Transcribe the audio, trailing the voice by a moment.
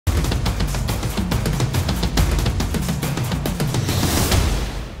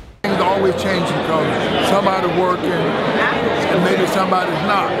always changing because somebody's working and maybe somebody's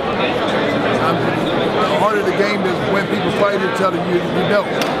not. The heart of the game is when people fight each other, you know.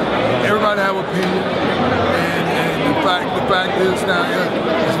 Everybody have an opinion, and the fact is now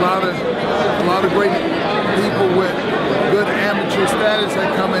there's a lot of great people with good amateur status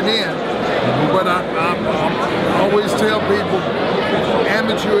that coming in. But I always tell people,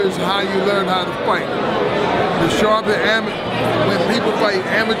 amateur is how you learn how to fight. The sharper when people fight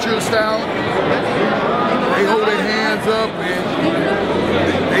amateur style, they hold their hands up and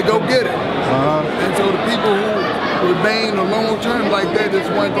they go get it. And so the people who remain a long term like that is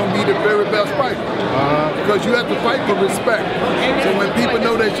one going to be the very best fighter. Because you have to fight for respect. So when people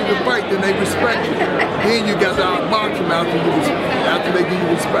know that you can fight, then they respect you. Then you got to outbox them after they give you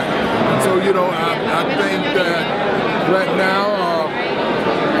respect. And so, you know, I think that right now, of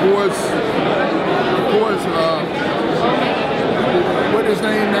course, what is his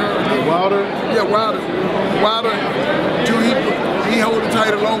name now? Wilder? Yeah, Wilder. Wilder, he holds the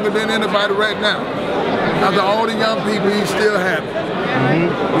title longer than anybody right now. After all the young people, he's still happy.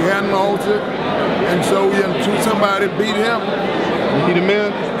 He hadn't lost it. And so until somebody beat him, he the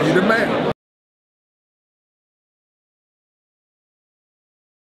man? He the man.